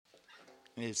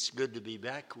It's good to be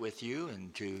back with you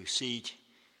and to see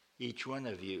each one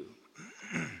of you.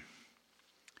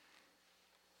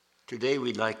 Today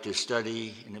we'd like to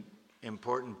study an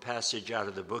important passage out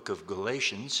of the book of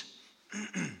Galatians,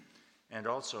 and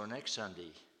also next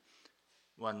Sunday,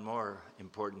 one more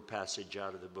important passage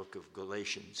out of the book of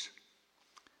Galatians.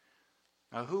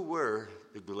 Now, who were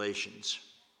the Galatians?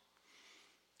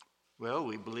 Well,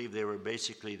 we believe they were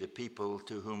basically the people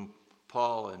to whom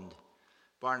Paul and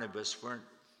Barnabas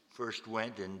first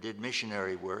went and did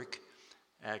missionary work,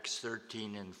 Acts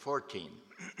 13 and 14.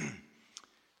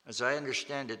 As I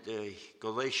understand it, the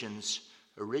Galatians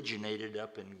originated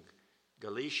up in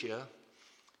Galatia,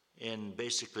 in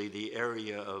basically the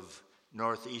area of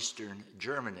northeastern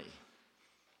Germany.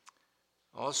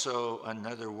 Also,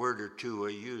 another word or two are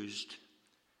used.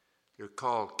 They're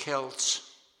called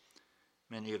Celts.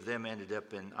 Many of them ended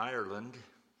up in Ireland,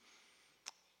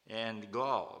 and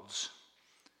Gauls.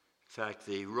 In fact,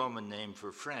 the Roman name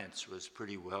for France was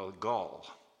pretty well Gaul.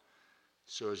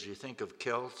 So as you think of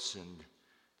Celts and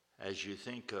as you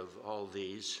think of all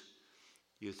these,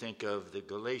 you think of the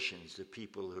Galatians, the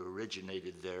people who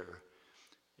originated there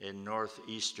in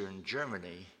northeastern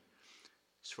Germany.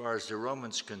 As far as the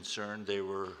Romans concerned, they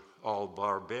were all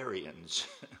barbarians.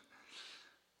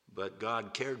 But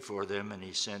God cared for them, and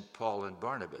he sent Paul and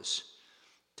Barnabas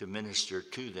to minister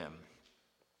to them.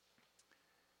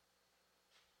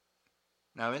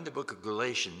 Now, in the book of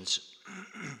Galatians,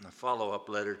 a follow-up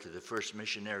letter to the first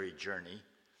missionary journey,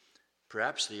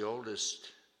 perhaps the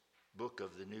oldest book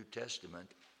of the New Testament,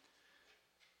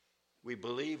 we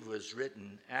believe was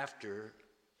written after,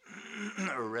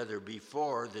 or rather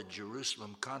before, the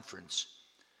Jerusalem Conference.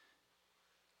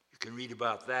 You can read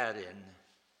about that in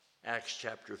Acts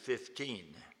chapter 15.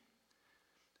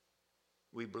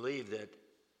 We believe that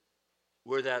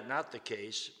were that not the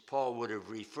case, Paul would have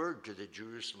referred to the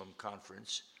Jerusalem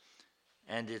Conference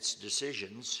and its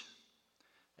decisions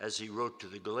as he wrote to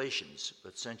the Galatians.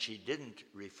 But since he didn't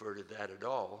refer to that at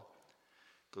all,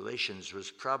 Galatians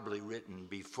was probably written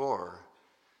before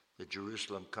the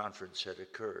Jerusalem Conference had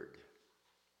occurred.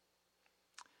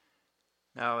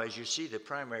 Now, as you see, the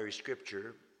primary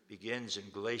scripture begins in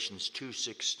Galatians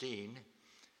 2:16,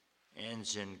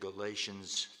 ends in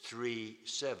Galatians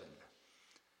 3:7.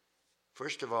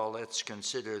 First of all, let's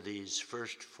consider these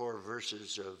first 4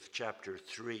 verses of chapter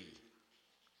 3.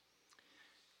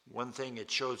 One thing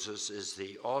it shows us is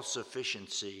the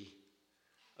all-sufficiency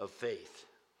of faith.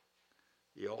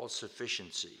 The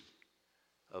all-sufficiency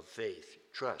of faith,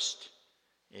 trust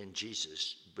in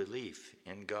Jesus, belief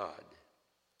in God.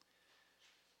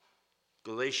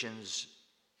 Galatians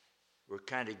were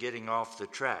kind of getting off the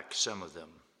track, some of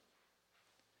them.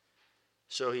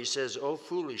 So he says, "O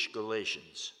foolish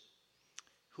Galatians,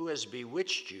 who has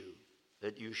bewitched you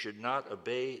that you should not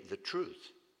obey the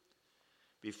truth,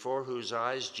 before whose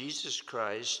eyes Jesus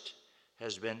Christ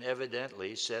has been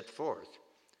evidently set forth,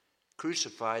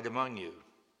 crucified among you?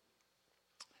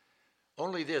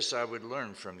 Only this I would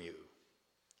learn from you."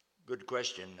 Good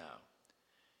question now.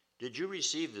 Did you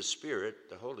receive the Spirit,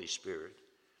 the Holy Spirit,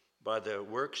 by the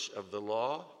works of the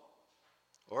law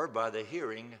or by the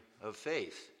hearing of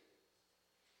faith?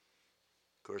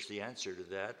 Of course, the answer to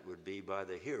that would be by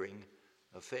the hearing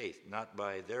of faith, not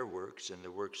by their works and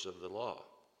the works of the law.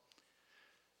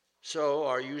 So,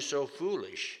 are you so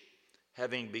foolish?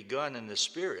 Having begun in the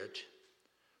Spirit,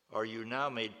 are you now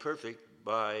made perfect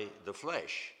by the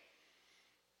flesh,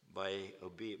 by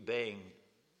obeying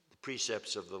the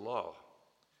precepts of the law?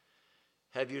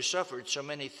 Have you suffered so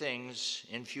many things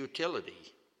in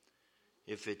futility,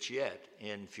 if it's yet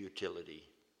in futility?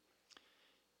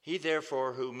 He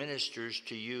therefore who ministers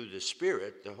to you the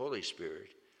Spirit, the Holy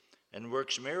Spirit, and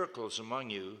works miracles among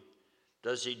you,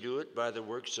 does he do it by the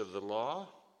works of the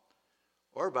law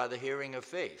or by the hearing of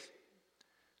faith?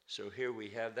 So here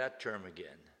we have that term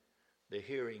again, the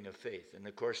hearing of faith. And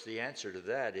of course the answer to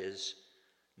that is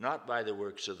not by the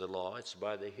works of the law, it's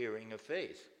by the hearing of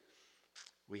faith.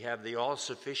 We have the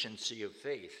all-sufficiency of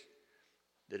faith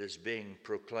that is being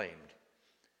proclaimed.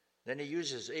 Then he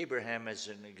uses Abraham as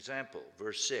an example.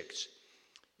 Verse 6,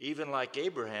 "Even like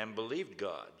Abraham believed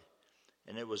God,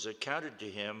 and it was accounted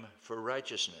to him for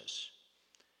righteousness.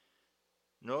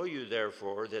 Know you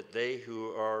therefore that they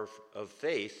who are of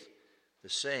faith, the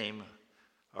same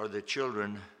are the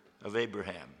children of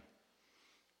Abraham."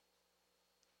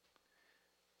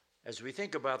 As we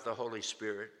think about the Holy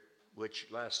Spirit,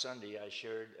 which last Sunday I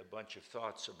shared a bunch of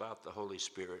thoughts about the Holy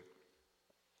Spirit,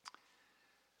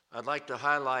 I'd like to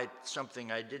highlight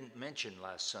something I didn't mention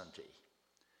last Sunday,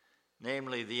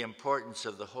 namely the importance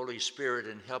of the Holy Spirit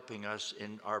in helping us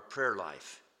in our prayer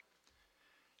life.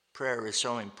 prayer is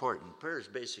so important. Prayer is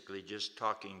basically just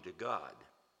talking to God.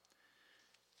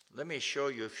 Let me show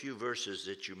you a few verses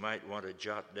that you might want to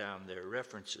jot down. Their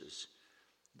references.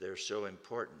 They're so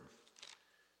important.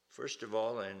 First of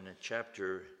all, in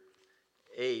chapter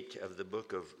 8 of the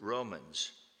book of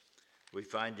Romans, we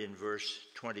find in verse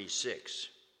 26,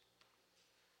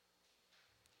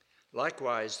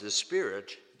 likewise, the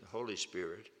Spirit, the Holy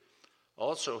Spirit,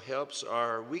 also helps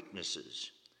our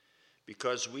weaknesses,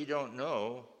 because we don't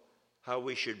know how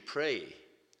we should pray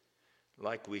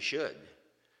like we should.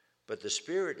 But the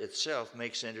Spirit itself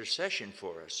makes intercession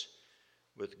for us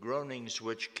with groanings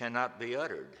which cannot be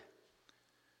uttered.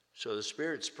 So the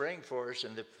Spirit's praying for us,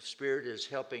 and the Spirit is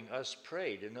helping us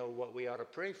pray to know what we ought to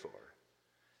pray for.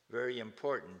 Very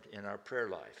important in our prayer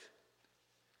life.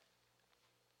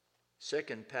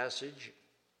 Second passage,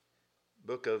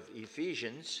 book of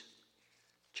Ephesians,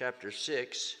 chapter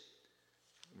 6,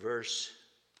 verse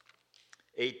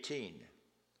 18.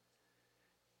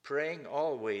 Praying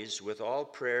always with all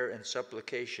prayer and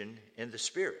supplication in the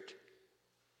Spirit,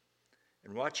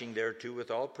 and watching thereto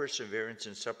with all perseverance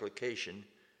and supplication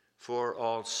for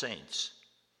all saints.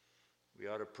 We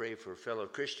ought to pray for fellow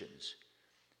Christians,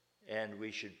 and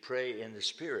we should pray in the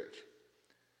Spirit.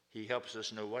 He helps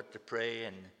us know what to pray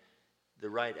and the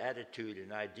right attitude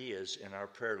and ideas in our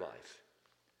prayer life.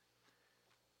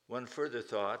 One further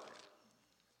thought,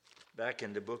 back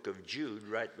in the book of Jude,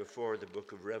 right before the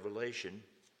book of Revelation,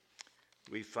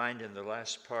 we find in the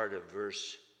last part of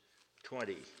verse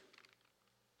 20,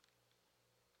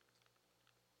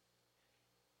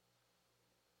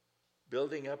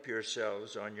 building up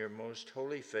yourselves on your most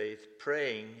holy faith,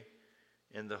 praying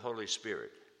in the Holy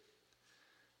Spirit.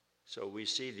 So we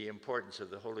see the importance of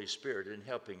the Holy Spirit in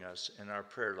helping us in our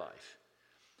prayer life.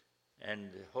 And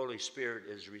the Holy Spirit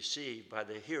is received by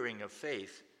the hearing of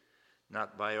faith,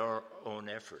 not by our own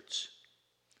efforts.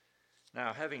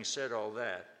 Now, having said all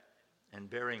that, and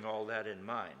bearing all that in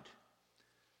mind,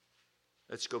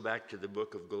 let's go back to the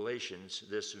book of Galatians,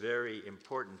 this very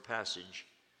important passage,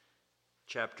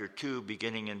 chapter 2,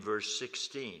 beginning in verse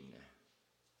 16.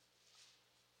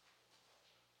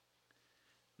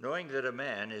 Knowing that a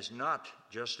man is not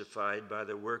justified by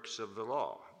the works of the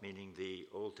law, meaning the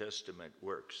Old Testament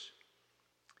works,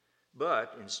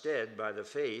 but instead by the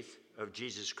faith of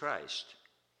Jesus Christ.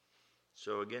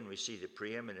 So again, we see the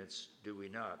preeminence, do we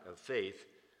not, of faith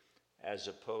as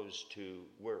opposed to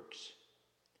works.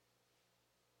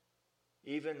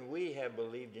 Even we have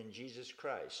believed in Jesus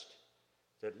Christ,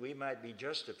 that we might be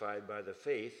justified by the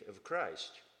faith of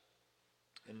Christ,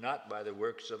 and not by the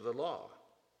works of the law.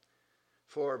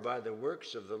 For by the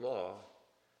works of the law,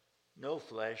 no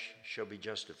flesh shall be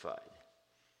justified.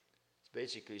 It's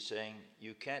basically saying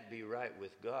you can't be right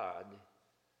with God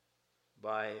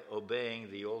by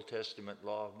obeying the Old Testament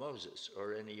law of Moses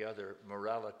or any other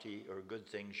morality or good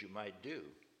things you might do.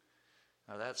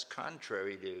 Now that's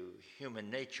contrary to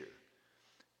human nature.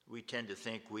 We tend to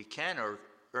think we can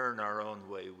earn our own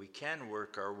way. We can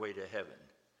work our way to heaven.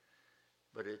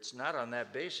 But it's not on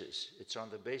that basis. It's on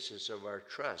the basis of our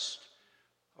trust,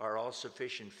 our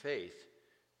all-sufficient faith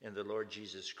in the Lord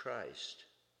Jesus Christ.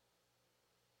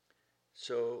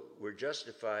 So we're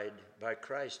justified by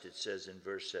Christ, it says in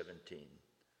verse 17.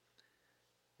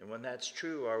 And when that's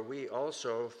true, are we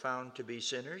also found to be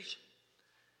sinners?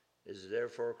 Is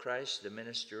therefore Christ the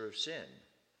minister of sin?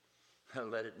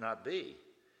 Let it not be.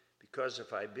 Because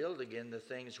if I build again the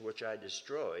things which I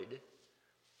destroyed,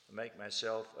 I make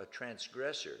myself a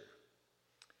transgressor.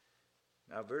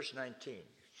 Now verse 19.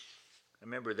 I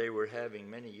remember they were having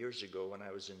many years ago when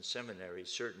I was in seminary,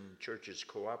 certain churches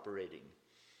cooperating.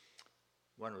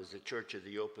 One was the Church of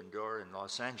the Open Door in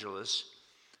Los Angeles.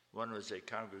 One was a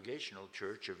congregational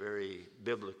church, a very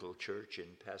biblical church in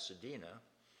Pasadena.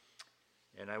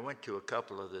 And I went to a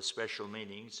couple of the special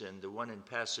meetings, and the one in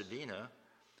Pasadena,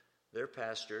 their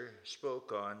pastor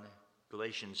spoke on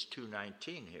Galatians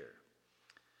 2:19 here.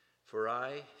 For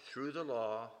I, through the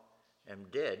law, am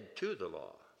dead to the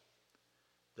law,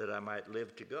 that I might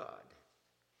live to God.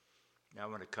 Now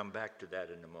I want to come back to that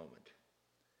in a moment.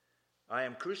 I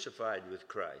am crucified with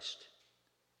Christ.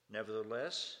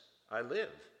 Nevertheless, I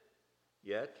live.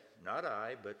 Yet not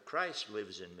I, but Christ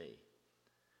lives in me.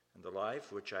 And the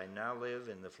life which I now live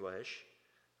in the flesh,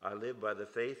 I live by the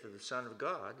faith of the Son of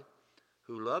God,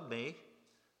 who loved me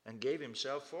and gave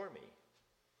himself for me.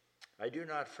 I do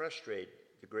not frustrate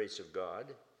the grace of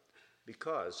God,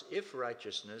 because if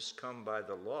righteousness come by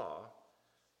the law,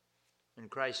 then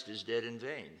Christ is dead in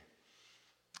vain.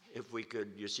 If we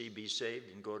could, be saved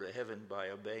and go to heaven by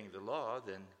obeying the law,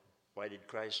 then why did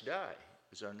Christ die? It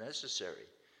was unnecessary.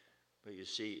 But you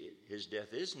see, his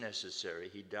death is necessary.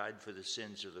 He died for the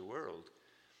sins of the world.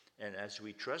 And as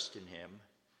we trust in him,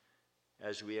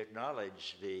 as we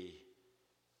acknowledge the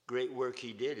great work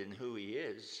he did and who he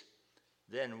is,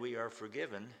 then we are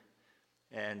forgiven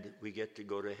and we get to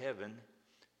go to heaven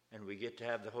and we get to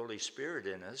have the Holy Spirit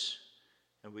in us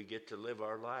and we get to live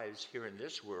our lives here in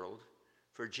this world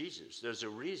for Jesus. There's a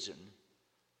reason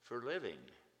for living,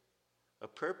 a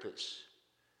purpose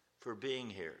for being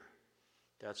here.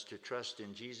 That's to trust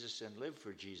in Jesus and live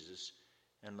for Jesus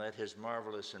and let his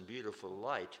marvelous and beautiful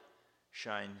light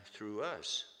shine through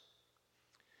us.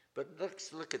 But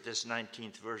let's look at this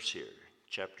 19th verse here,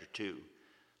 chapter 2.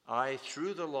 I,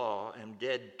 through the law, am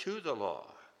dead to the law,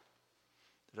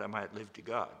 that I might live to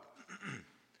God.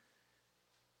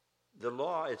 The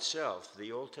law itself,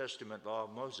 the Old Testament law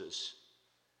of Moses,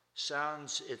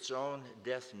 sounds its own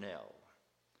death knell.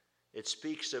 It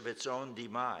speaks of its own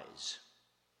demise.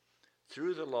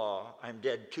 Through the law, I'm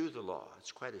dead to the law.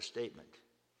 It's quite a statement.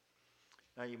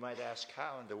 Now you might ask,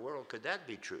 how in the world could that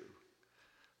be true?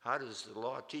 How does the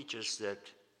law teach us that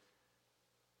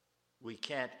we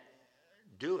can't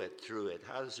do it through it?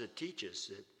 How does it teach us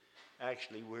that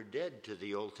actually we're dead to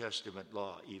the Old Testament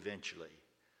law eventually?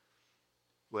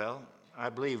 Well, I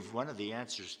believe one of the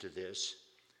answers to this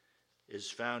is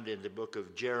found in the book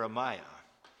of Jeremiah,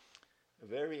 a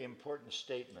very important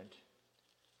statement,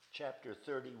 chapter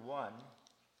 31,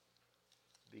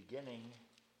 beginning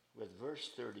with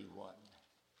verse 31.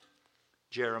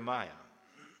 Jeremiah.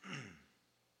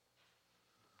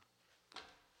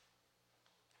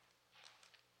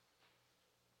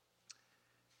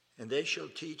 And they shall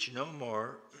teach no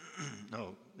more,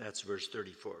 no, that's verse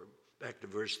 34, back to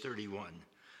verse 31.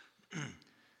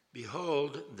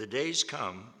 Behold, the days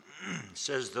come,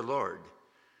 says the Lord,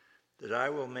 that I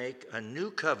will make a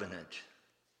new covenant,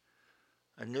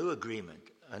 a new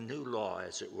agreement, a new law,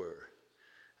 as it were,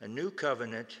 a new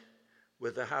covenant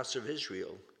with the house of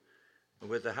Israel and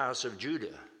with the house of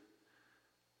Judah.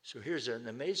 So here's an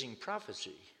amazing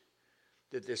prophecy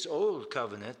that this old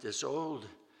covenant, this old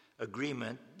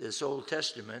agreement, this Old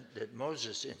Testament that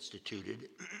Moses instituted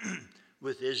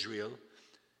with Israel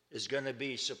is going to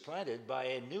be supplanted by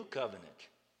a new covenant.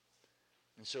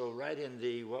 And so right in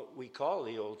the what we call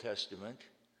the Old Testament,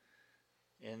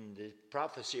 in the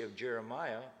prophecy of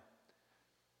Jeremiah,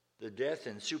 the death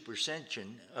and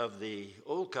supersession of the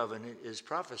Old Covenant is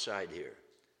prophesied here.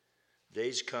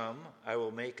 Days come, I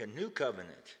will make a new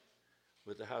covenant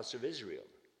with the house of Israel.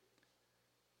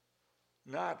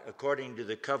 Not according to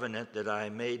the covenant that I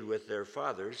made with their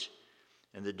fathers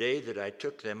in the day that I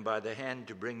took them by the hand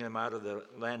to bring them out of the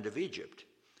land of Egypt.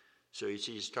 So you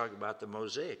see, he's talking about the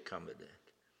Mosaic covenant,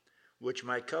 which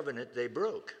my covenant they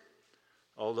broke,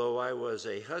 although I was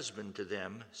a husband to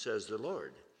them, says the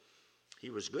Lord. He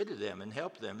was good to them and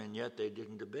helped them, and yet they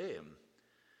didn't obey him.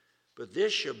 But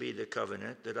this shall be the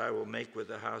covenant that I will make with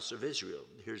the house of Israel.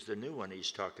 Here's the new one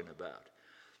he's talking about.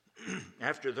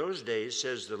 After those days,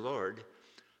 says the Lord,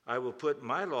 I will put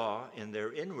my law in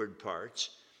their inward parts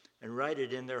and write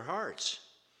it in their hearts,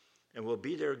 and will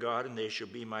be their God, and they shall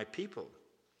be my people.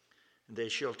 And they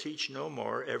shall teach no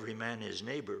more every man his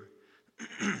neighbor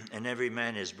and every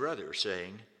man his brother,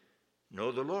 saying,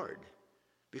 Know the Lord,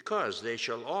 because they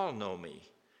shall all know me,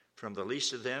 from the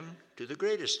least of them to the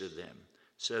greatest of them,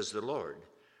 says the Lord.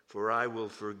 For I will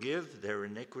forgive their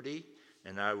iniquity,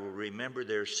 and I will remember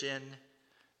their sin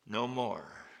no more.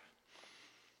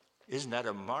 Isn't that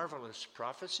a marvelous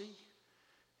prophecy?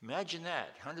 Imagine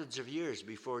that, hundreds of years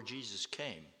before Jesus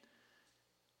came.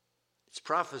 It's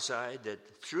prophesied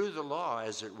that through the law,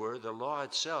 as it were, the law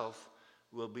itself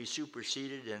will be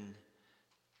superseded and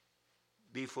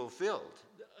be fulfilled.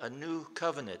 A new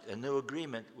covenant, a new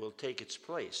agreement will take its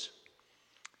place.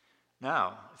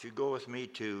 Now, if you go with me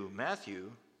to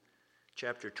Matthew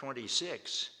chapter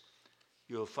 26,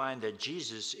 you'll find that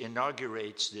Jesus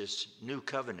inaugurates this new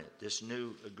covenant, this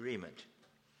new agreement.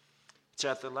 It's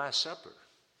at the Last Supper.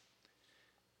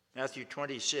 Matthew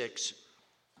 26,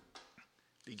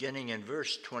 beginning in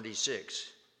verse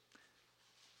 26.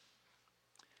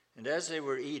 And as they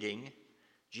were eating,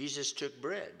 Jesus took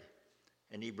bread,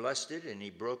 and he blessed it, and he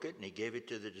broke it, and he gave it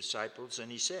to the disciples,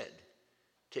 and he said,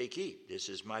 Take, eat, this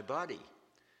is my body.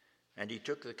 And he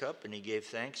took the cup, and he gave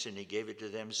thanks, and he gave it to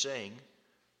them, saying,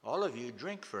 All of you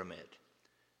drink from it,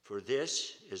 for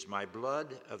this is my blood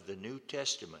of the New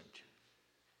Testament.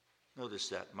 Notice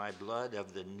that, my blood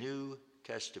of the New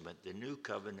Testament, the new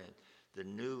covenant, the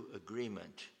new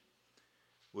agreement,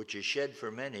 which is shed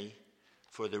for many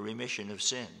for the remission of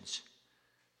sins.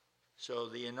 So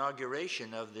the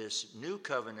inauguration of this new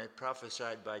covenant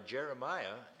prophesied by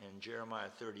Jeremiah in Jeremiah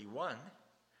 31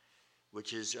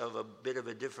 which is of a bit of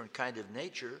a different kind of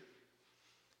nature,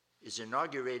 is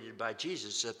inaugurated by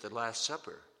Jesus at the Last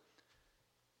Supper.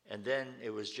 And then it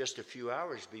was just a few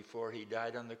hours before he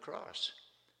died on the cross.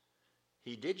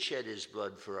 He did shed his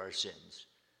blood for our sins.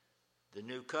 The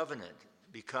new covenant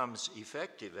becomes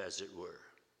effective, as it were.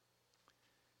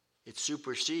 It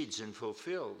supersedes and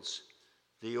fulfills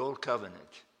the old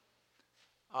covenant.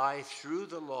 I, through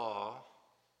the law,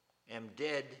 am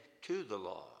dead to the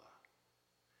law.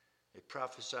 It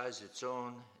prophesies its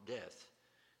own death,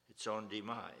 its own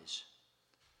demise,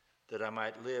 that I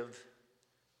might live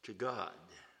to God.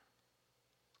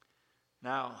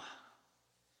 Now,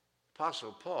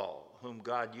 Apostle Paul, whom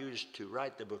God used to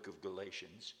write the book of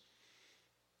Galatians,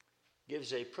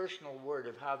 gives a personal word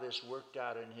of how this worked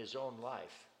out in his own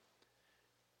life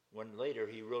when later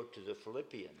he wrote to the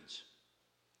Philippians.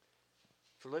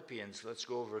 Philippians, let's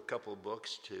go over a couple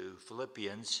books to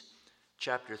Philippians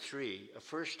chapter 3, a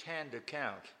first-hand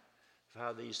account of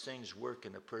how these things work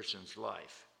in a person's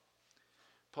life.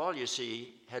 Paul, you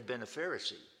see, had been a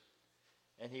Pharisee,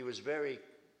 and he was very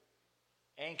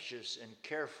anxious and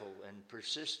careful and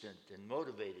persistent and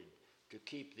motivated to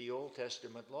keep the Old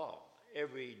Testament law,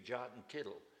 every jot and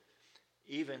tittle,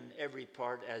 even every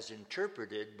part as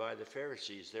interpreted by the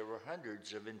Pharisees. There were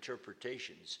hundreds of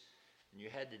interpretations, and you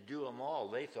had to do them all,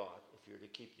 they thought, if you're to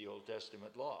keep the Old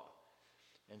Testament law.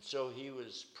 And so he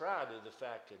was proud of the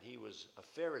fact that he was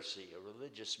a Pharisee, a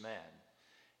religious man,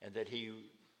 and that he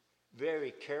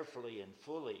very carefully and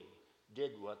fully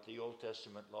did what the Old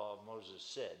Testament law of Moses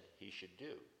said he should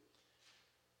do.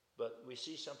 But we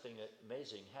see something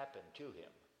amazing happen to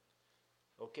him.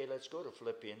 Okay, let's go to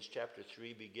Philippians chapter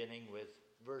 3, beginning with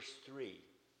verse 3.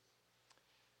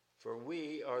 For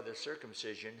we are the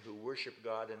circumcision who worship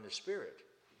God in the Spirit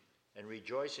and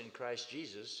rejoice in Christ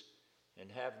Jesus and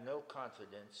have no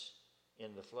confidence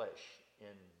in the flesh, in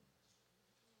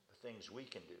the things we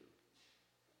can do.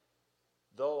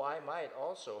 Though I might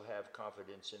also have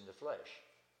confidence in the flesh.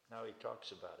 Now he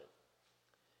talks about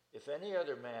it. If any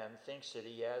other man thinks that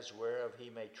he has whereof he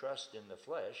may trust in the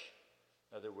flesh,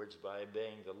 in other words, by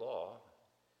obeying the law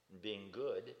and being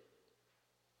good,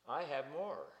 I have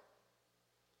more.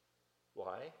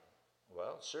 Why?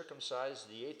 Well, circumcised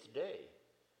the 8th day,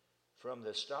 from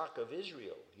the stock of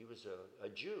Israel. He was a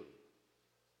Jew.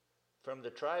 From the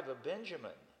tribe of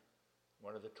Benjamin,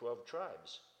 one of the 12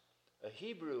 tribes. A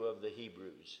Hebrew of the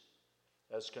Hebrews.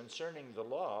 As concerning the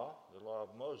law of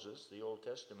Moses, the Old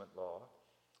Testament law,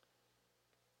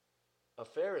 a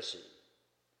Pharisee,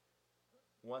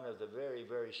 one of the very,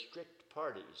 very strict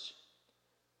parties,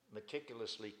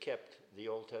 meticulously kept the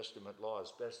Old Testament law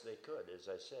as best they could, as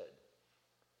I said.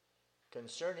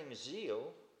 Concerning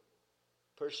zeal,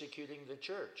 persecuting the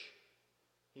church.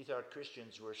 He thought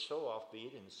Christians were so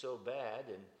offbeat and so bad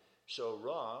and so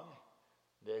wrong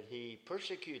that he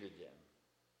persecuted them.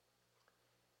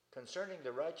 Concerning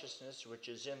the righteousness which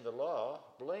is in the law,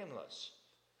 blameless.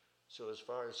 So as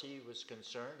far as he was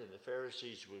concerned and the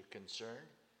Pharisees were concerned,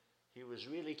 he was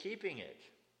really keeping it.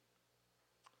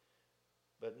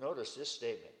 But notice this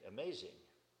statement, amazing.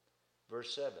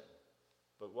 Verse 7,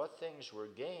 but what things were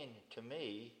gain to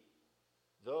me,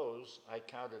 those I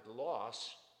counted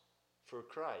loss for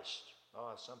Christ.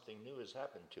 Something new has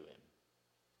happened to him.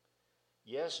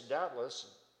 Yes, doubtless,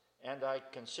 and I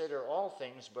consider all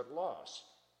things but loss,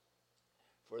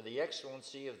 for the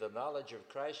excellency of the knowledge of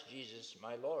Christ Jesus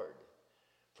my Lord,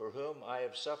 for whom I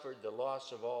have suffered the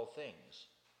loss of all things,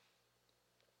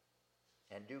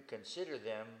 and do consider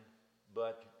them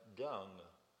but dung,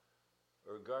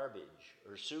 or garbage,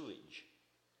 or sewage,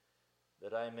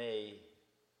 that I may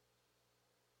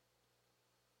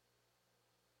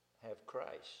have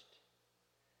Christ,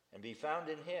 and be found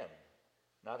in him,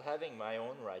 not having my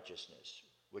own righteousness,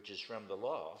 which is from the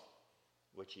law,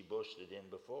 which he boasted in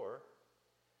before,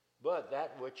 but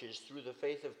that which is through the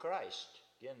faith of Christ.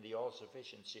 Again, the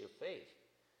all-sufficiency of faith.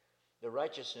 The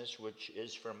righteousness which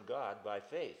is from God by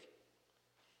faith,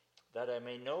 that I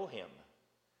may know him,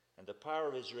 and the power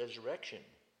of his resurrection,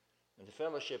 and the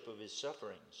fellowship of his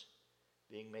sufferings,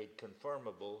 being made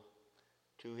conformable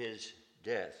to his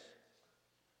death.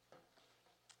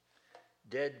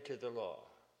 Dead to the law.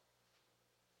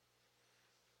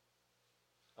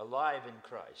 Alive in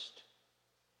Christ.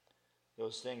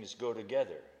 Those things go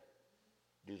together,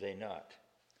 do they not?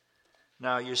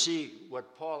 Now, you see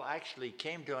what Paul actually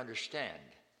came to understand.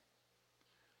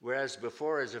 Whereas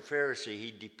before, as a Pharisee,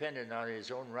 he depended on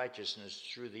his own righteousness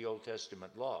through the Old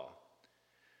Testament law.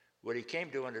 What he came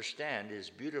to understand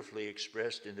is beautifully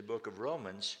expressed in the book of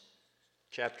Romans,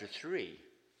 chapter 3,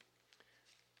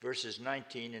 verses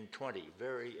 19 and 20.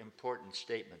 Very important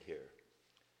statement here.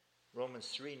 Romans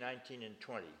 3:19 and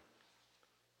 20.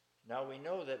 Now we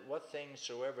know that what things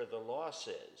soever the law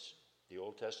says, the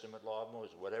Old Testament law of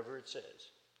Moses, whatever it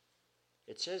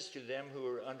says to them who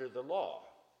are under the law,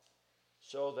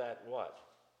 so that what?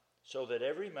 So that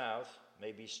every mouth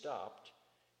may be stopped,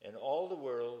 and all the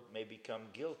world may become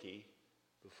guilty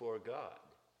before God.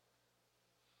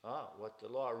 What the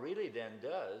law really then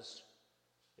does,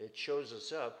 it shows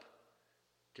us up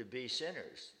to be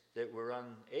sinners, that we're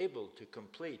unable to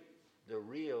complete the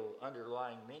real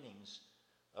underlying meanings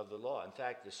of the law. In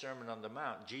fact, the Sermon on the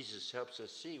Mount, Jesus helps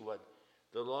us see what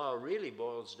the law really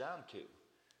boils down to.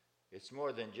 It's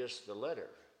more than just the letter.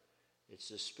 It's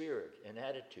the spirit and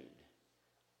attitude.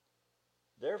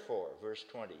 Therefore, verse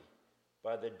 20,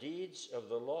 by the deeds of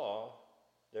the law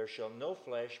there shall no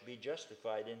flesh be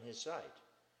justified in his sight.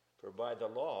 For by the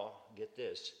law, get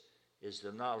this, is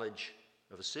the knowledge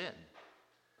of sin.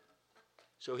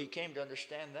 So he came to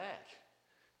understand that.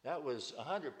 That was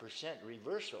 100%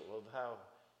 reversal of how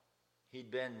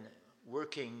he'd been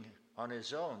working on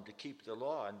his own to keep the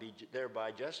law and be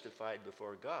thereby justified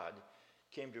before God.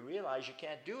 Came to realize you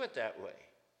can't do it that way.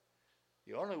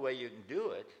 The only way you can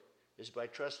do it is by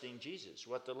trusting Jesus.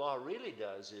 What the law really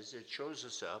does is it shows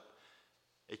us up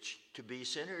to be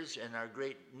sinners, and our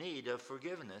great need of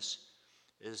forgiveness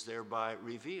is thereby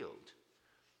revealed.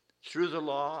 Through the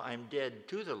law, I'm dead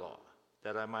to the law,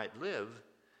 that I might live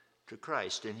to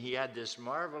Christ. And he had this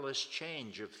marvelous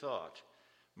change of thought,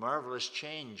 marvelous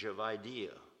change of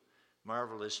idea,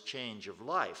 marvelous change of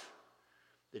life,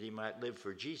 that he might live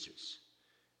for Jesus.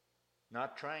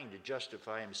 Not trying to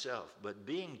justify himself, but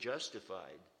being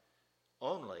justified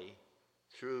only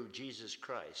through Jesus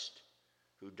Christ,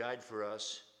 who died for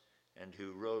us and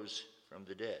who rose from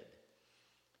the dead.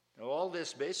 Now, all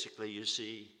this basically, you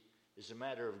see, is a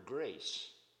matter of grace.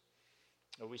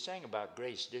 Now, we sang about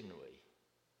grace, didn't we?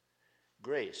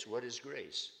 Grace, what is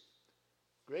grace?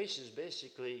 Grace is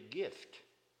basically a gift.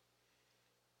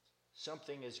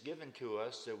 Something is given to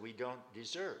us that we don't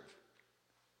deserve.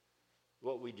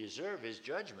 What we deserve is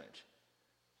judgment,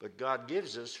 but God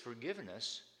gives us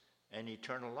forgiveness and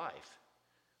eternal life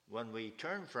when we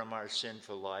turn from our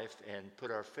sinful life and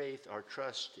put our faith, our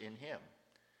trust in him.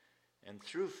 And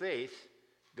through faith,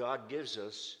 God gives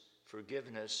us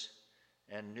forgiveness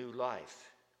and new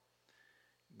life.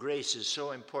 Grace is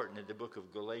so important in the book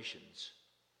of Galatians.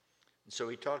 And so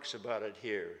he talks about it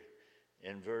here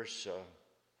in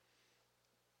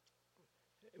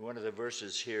one of the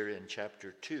verses here in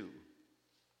chapter 2.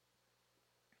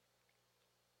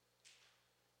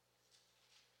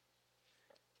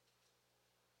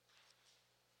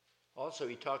 Also,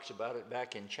 he talks about it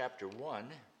back in chapter 1. Well,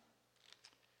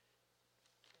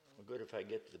 good if I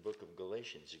get to the book of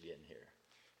Galatians again here.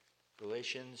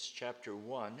 Galatians chapter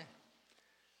 1,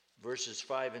 verses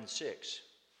 5 and 6.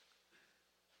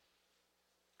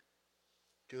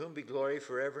 To whom be glory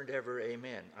forever and ever,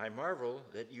 amen. I marvel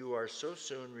that you are so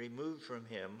soon removed from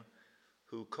him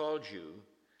who called you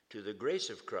to the grace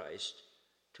of Christ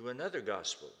to another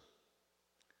gospel,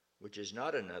 which is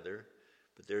not another,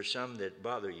 but there are some that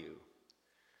bother you.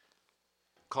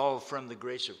 Called from the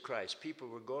grace of Christ. People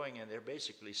were going and they're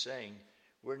basically saying,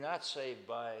 we're not saved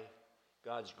by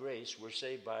God's grace, we're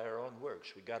saved by our own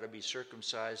works. We got to be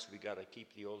circumcised, we got to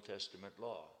keep the Old Testament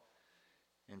law.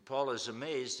 And Paul is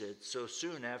amazed that so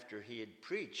soon after he had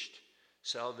preached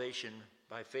salvation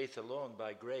by faith alone,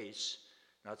 by grace,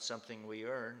 not something we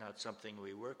earn, not something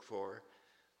we work for,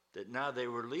 that now they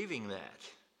were leaving that.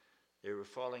 They were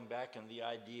falling back on the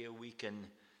idea we can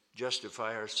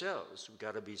justify ourselves. We've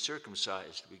got to be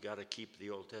circumcised. We've got to keep the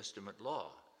Old Testament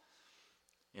law.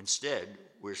 Instead,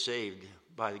 we're saved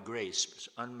by grace,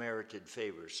 unmerited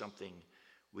favor, something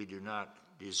we do not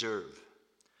deserve.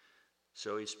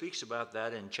 So he speaks about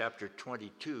that in chapter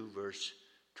 22, verse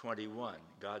 21,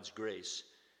 God's grace,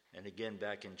 and again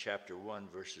back in chapter 1,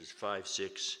 verses 5,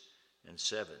 6, and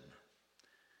 7.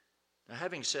 Now,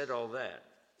 having said all that,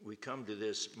 we come to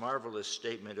this marvelous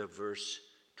statement of verse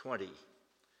 20.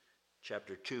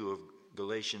 Chapter 2 of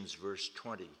Galatians, verse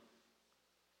 20.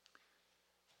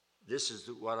 This is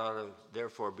what ought to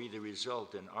therefore be the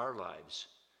result in our lives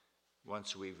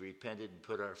once we've repented and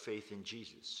put our faith in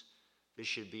Jesus. This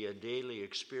should be a daily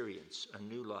experience, a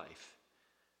new life.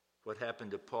 What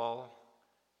happened to Paul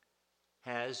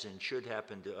has and should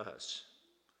happen to us.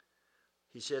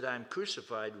 He said, I'm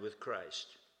crucified with Christ.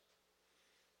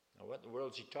 Now, what in the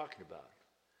world is he talking about?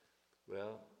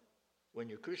 Well, when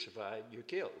you're crucified, you're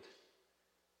killed.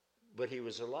 But he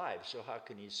was alive, so how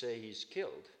can he say he's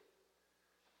killed?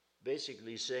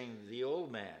 Basically saying the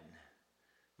old man,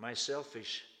 my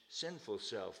selfish, sinful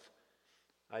self,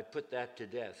 I put that to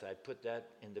death. I put that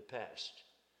in the past.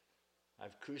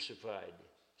 I've crucified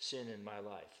sin in my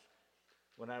life.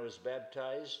 When I was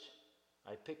baptized,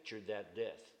 I pictured that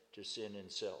death to sin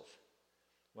and self.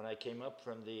 When I came up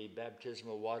from the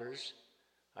baptismal waters,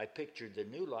 I pictured the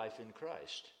new life in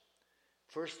Christ.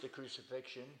 First the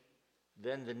crucifixion,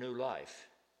 then the new life.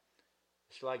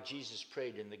 It's like Jesus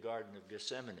prayed in the Garden of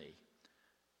Gethsemane,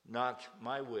 not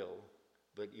my will,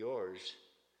 but yours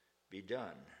be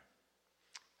done.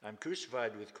 I'm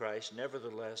crucified with Christ,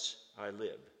 nevertheless I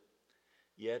live.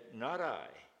 Yet not I,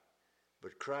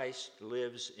 but Christ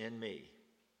lives in me.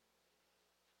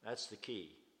 That's the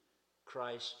key.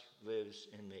 Christ lives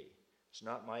in me. It's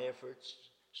not my efforts.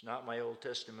 It's not my Old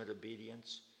Testament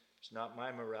obedience. It's not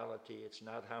my morality. It's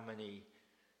not how many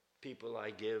people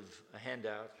I give a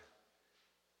handout.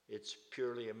 It's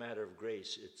purely a matter of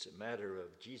grace. It's a matter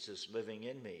of Jesus living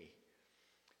in me.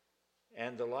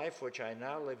 And the life which I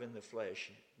now live in the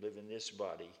flesh, live in this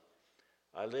body,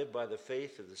 I live by the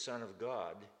faith of the Son of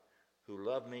God, who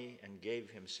loved me and gave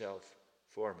himself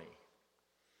for me.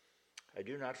 I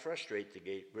do not frustrate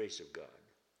the grace of God.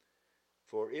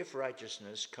 For if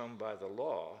righteousness come by the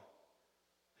law,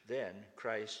 then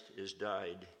Christ is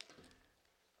died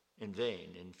in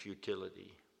vain, in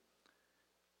futility.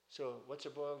 So what's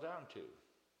it boil down to? It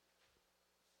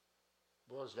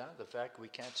boils down to the fact we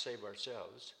can't save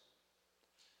ourselves.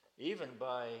 Even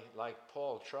by, like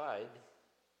Paul tried,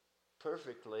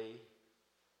 perfectly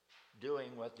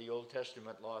doing what the Old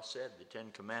Testament law said, the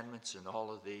Ten Commandments and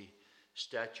all of the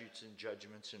statutes and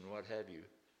judgments and what have you.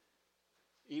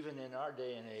 Even in our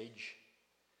day and age,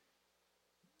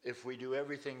 if we do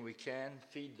everything we can,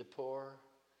 feed the poor,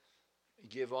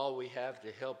 give all we have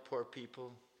to help poor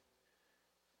people,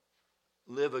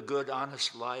 live a good,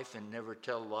 honest life and never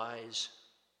tell lies,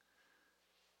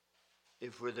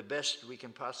 if we're the best we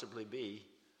can possibly be,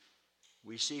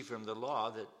 we see from the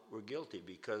law that we're guilty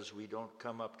because we don't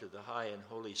come up to the high and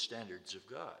holy standards of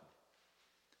God.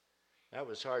 That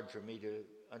was hard for me to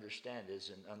understand as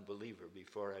an unbeliever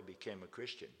before I became a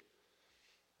Christian.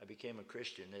 I became a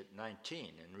Christian at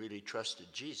 19 and really trusted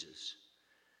Jesus.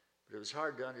 But it was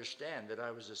hard to understand that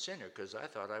I was a sinner because I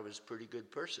thought I was a pretty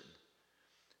good person.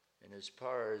 And as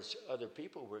far as other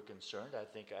people were concerned, I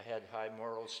think I had high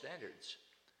moral standards.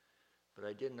 But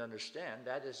I didn't understand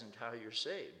that isn't how you're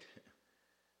saved.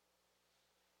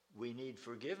 We need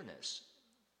forgiveness,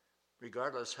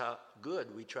 regardless how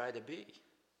good we try to be.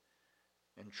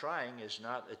 And trying is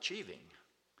not achieving,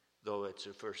 though it's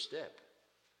a first step.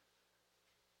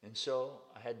 And so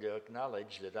I had to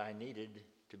acknowledge that I needed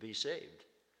to be saved,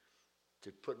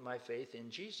 to put my faith in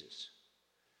Jesus.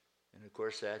 And of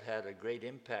course that had a great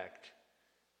impact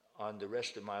on the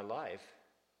rest of my life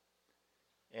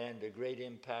and a great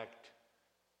impact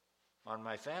on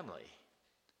my family,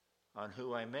 on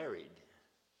who I married,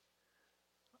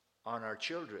 on our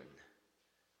children,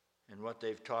 and what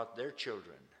they've taught their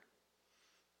children.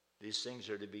 These things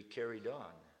are to be carried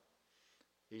on.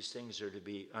 These things are to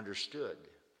be understood.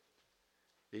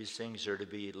 These things are to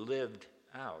be lived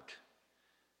out.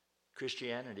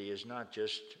 Christianity is not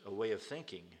just a way of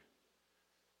thinking.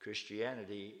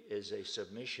 Christianity is a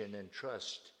submission and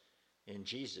trust in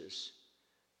Jesus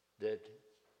that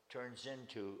turns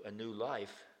into a new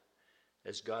life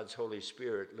as God's Holy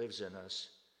Spirit lives in us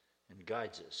and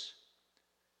guides us.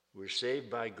 We're saved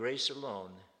by grace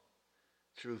alone,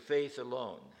 through faith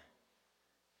alone.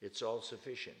 It's all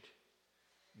sufficient.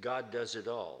 God does it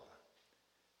all.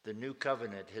 The new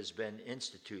covenant has been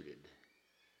instituted.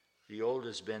 The old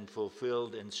has been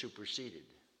fulfilled and superseded.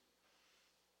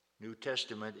 New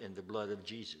Testament in the blood of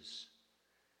Jesus.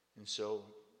 And so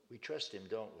we trust him,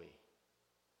 don't we?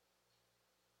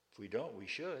 If we don't, we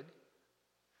should.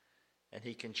 And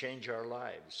he can change our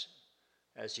lives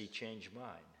as he changed mine.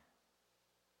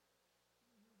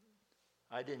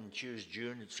 I didn't choose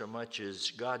June so much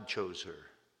as God chose her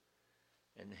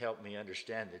and helped me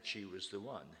understand that she was the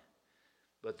one.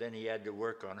 But then he had to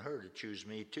work on her to choose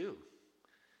me too.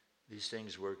 These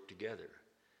things work together.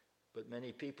 But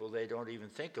many people, they don't even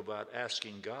think about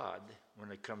asking God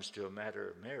when it comes to a matter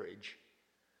of marriage.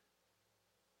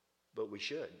 But we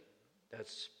should.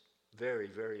 That's very,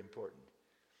 very important.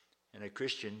 And a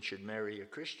Christian should marry a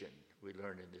Christian, we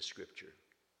learn in the scripture.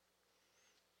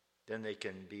 Then they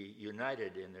can be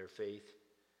united in their faith,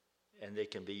 and they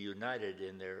can be united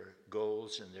in their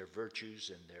goals and their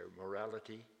virtues and their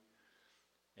morality,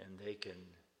 and they can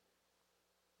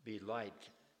be light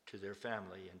to their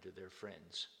family and to their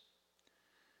friends.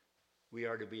 We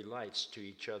are to be lights to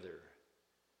each other,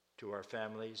 to our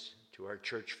families, to our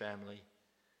church family,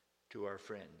 to our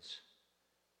friends.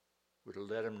 We're to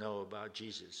let them know about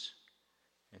Jesus,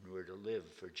 and we're to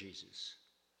live for Jesus.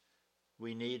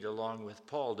 we need, along with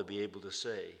Paul, to be able to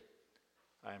say,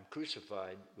 I am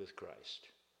crucified with Christ.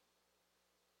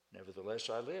 Nevertheless,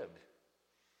 I live.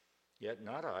 Yet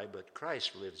not I, but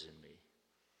Christ lives in me.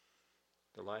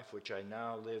 The life which I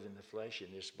now live in the flesh,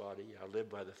 in this body, I live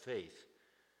by the faith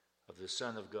of the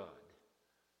Son of God,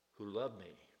 who loved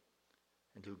me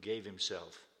and who gave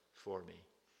himself for me.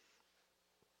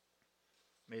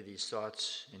 May these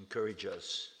thoughts encourage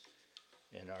us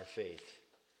in our faith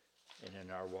and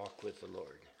in our walk with the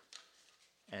Lord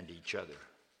and each other.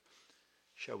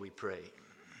 Shall we pray?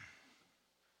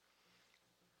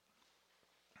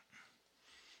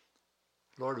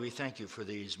 Lord, we thank you for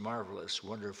these marvelous,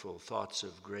 wonderful thoughts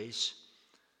of grace,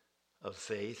 of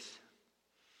faith,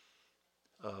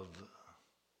 of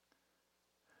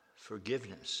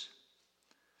forgiveness,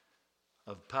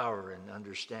 of power and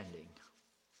understanding,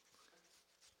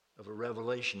 of a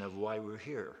revelation of why we're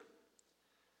here,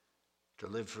 to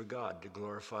live for God, to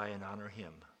glorify and honor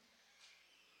him.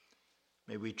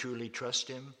 May we truly trust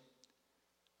him.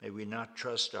 May we not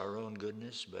trust our own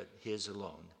goodness, but his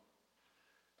alone.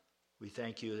 We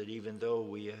thank you that even though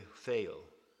we fail,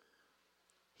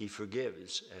 he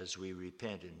forgives as we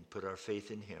repent and put our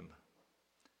faith in him.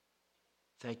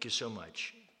 Thank you so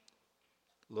much.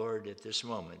 Lord, at this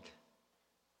moment,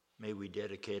 may we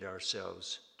dedicate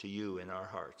ourselves to you in our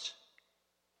hearts.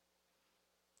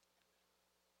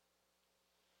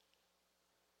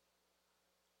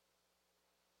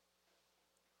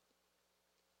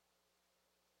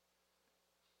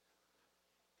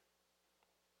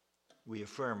 We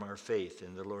affirm our faith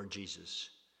in the Lord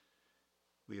Jesus.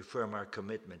 We affirm our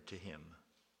commitment to him.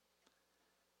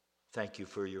 Thank you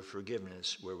for your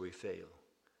forgiveness where we fail.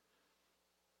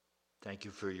 Thank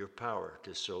you for your power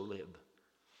to so live.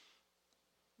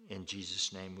 In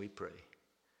Jesus' name we pray.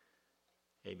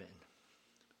 Amen.